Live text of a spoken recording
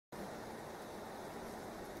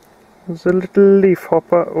It's a little leaf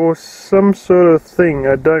hopper or some sort of thing,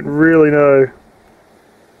 I don't really know.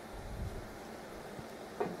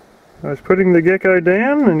 I was putting the gecko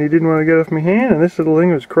down and he didn't want to get off my hand, and this little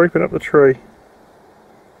thing was creeping up the tree.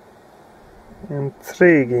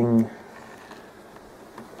 Intriguing.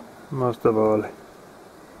 Most of all,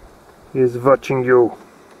 he is watching you.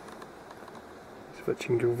 He's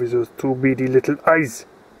watching you with those two beady little eyes.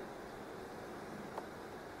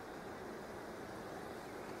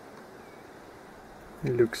 He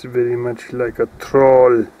looks very much like a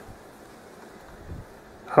troll.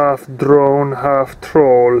 Half drone, half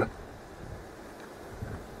troll.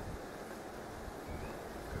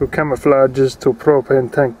 Who camouflages to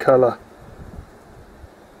propane tank color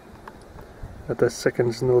at a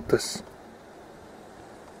second's notice.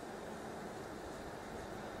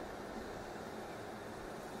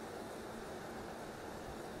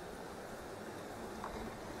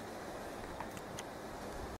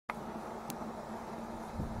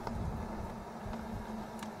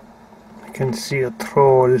 I can see a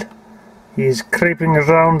troll. He is creeping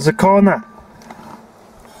around the corner.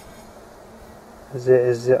 There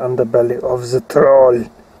is the underbelly of the troll.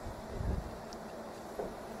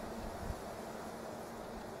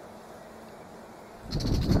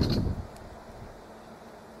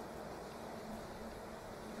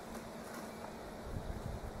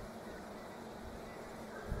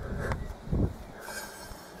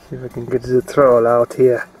 See if I can get the troll out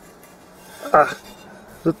here. Ah,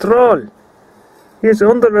 the troll! He is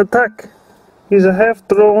under attack. He's a half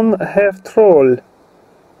drone, half troll.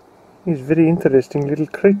 He's a very interesting little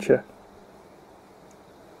creature.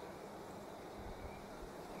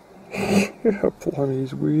 Blimey,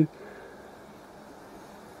 he's weird.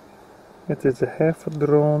 It is a half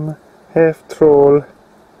drone, half troll.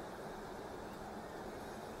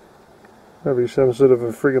 Probably some sort of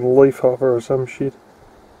a friggin' leaf hopper or some shit.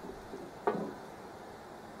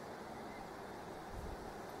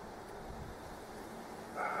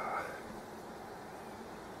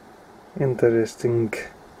 Interesting.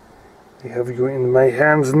 I have you in my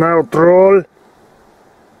hands now, troll.